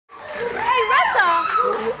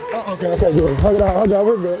Okay, good. Hug it out.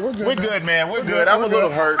 We're good. We're good, man. We're good. I'm a little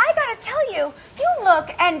hurt. I gotta tell you, you look,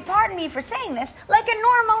 and pardon me for saying this, like a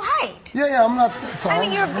normal height. Yeah, I'm not tall. I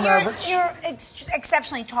mean, you're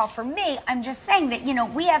exceptionally tall for me. I'm just saying that, you know,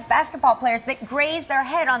 we have basketball players that graze their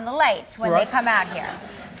head on the lights when they come out here.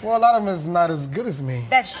 Well, a lot of them is not as good as me.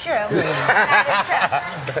 That's true.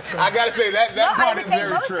 That is true. I gotta say that part is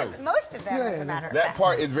very true. Most of them, as a matter of fact. That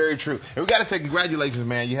part is very true. And we gotta say congratulations,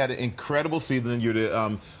 man. You had an incredible season. You're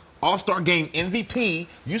the All-Star Game MVP.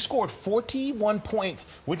 You scored 41 points,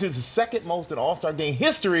 which is the second most in All-Star Game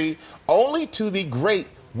history, only to the great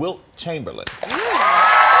Wilt Chamberlain. So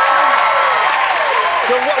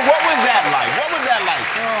what was that like? What was that like?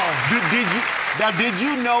 Did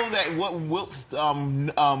you know that what Wilt's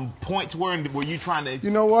points were? And were you trying to?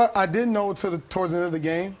 You know what? I didn't know towards the end of the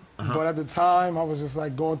game, but at the time I was just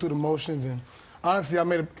like going through the motions. And honestly, I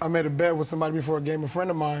made a bet with somebody before a game. A friend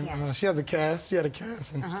of mine, she has a cast. She had a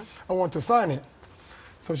cast, and I wanted to sign it.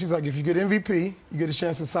 So she's like, if you get MVP, you get a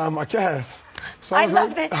chance to sign my cast. So I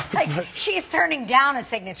love that. Like, she's turning down a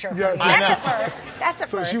signature. Yes, that's a first. That's a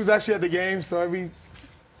first. So she was actually at the game. So every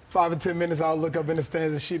 5 or 10 minutes, I'll look up in the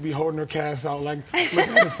stands and she'd be holding her cast out, like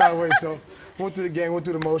looking at the sideways. So went through the game, went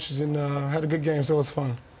through the motions, and had a good game. So it was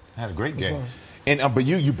fun. Had a great game. And but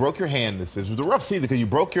you broke your hand. This was a rough season because you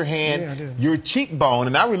broke your hand, yeah, I did. Your cheekbone,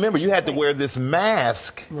 and I remember you had to wear this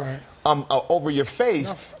mask over your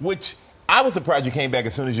face, which I was surprised you came back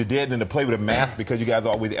as soon as you did, and to play with a mask because you guys are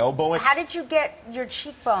always elbowing. How did you get your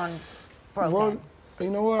cheekbone broken? Well, you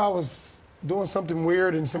know what? I was doing something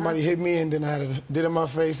weird, and somebody hit me, and then I had did it in my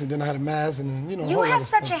face, and then I had a mask, and you know. You have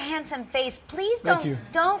such a handsome face. Please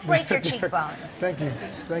don't break your cheekbones. Thank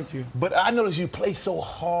you. But I noticed you play so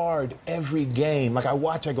hard every game. Like I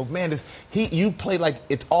watch, I go, man, you play like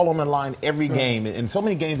it's all on the line every game. And so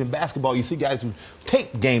many games in basketball, you see guys who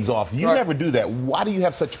take games off. You never do that. Why do you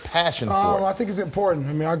have such passion for it? I think it's important.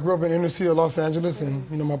 I mean, I grew up in the inner city of Los Angeles, and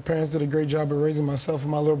you know, my parents did a great job of raising myself and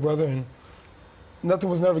my little brother, and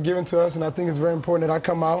nothing was never given to us, and I think it's very important that I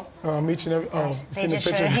come out each and every. Oh, see the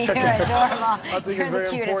picture. You're adorable. I think it's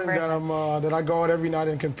very important that I go out every night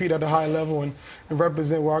and compete at a high level and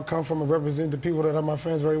represent where I come from and represent the people that are my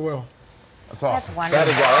friends very well. That's awesome. That's wonderful.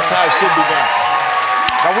 That is all. That's how it should be done.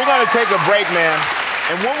 Now we're going to take a break, man,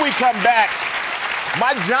 and when we come back,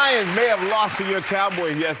 my Giants may have lost to your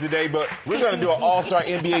Cowboys yesterday, but we're going to do an All-Star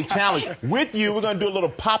NBA Challenge. With you, we're going to do a little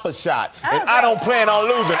Papa shot. And I don't plan on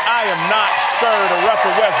losing. I am not stirred of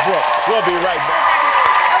Russell Westbrook. We'll be right back.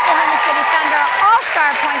 Oklahoma City Thunder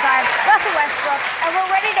All-Star point guard Russell Westbrook, and we're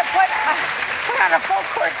ready to put on a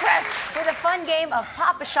full-court press with a fun game of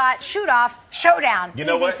Papa shot, shoot-off, showdown. You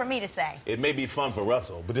know Easy what? for me to say. It may be fun for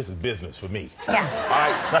Russell, but this is business for me. Yeah. All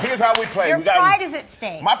right. Now here's how we play. Your pride is at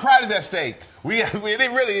stake. My pride is at stake. It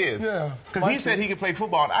really is. Yeah. Because he said he could play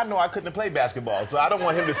football, and I know I couldn't have played basketball, so I don't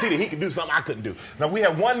want him to see that he can do something I couldn't do. Now, we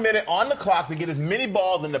have 1 minute on the clock to get as many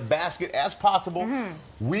balls in the basket as possible.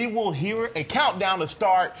 We will hear a countdown to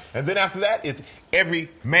start, and then after that, it's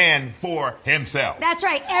every man for himself. That's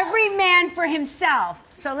right. Every man for himself.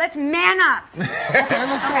 So let's man up. Okay,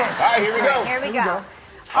 let's do it. All right, here we go. Here we go.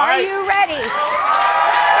 All Are right. you ready?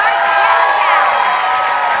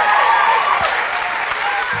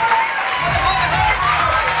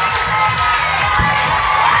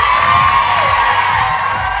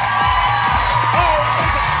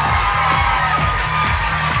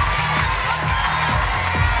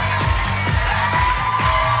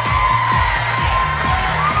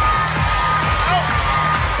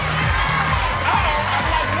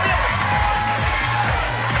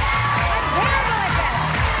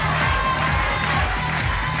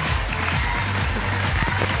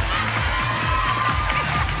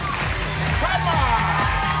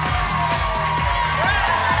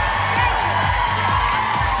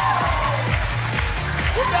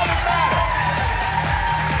 Start the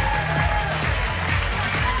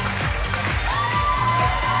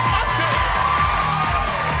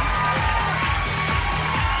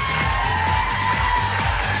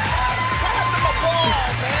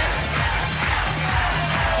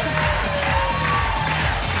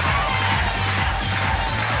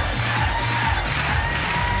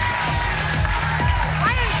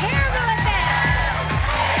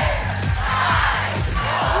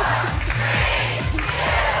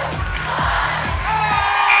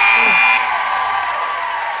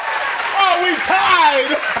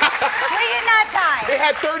countdown. They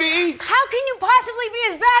had 30 each. How can you possibly be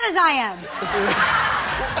as bad as I am?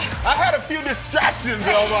 I had a few distractions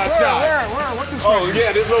on my time. Where? What distractions? Oh,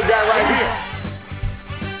 yeah, this little guy right here.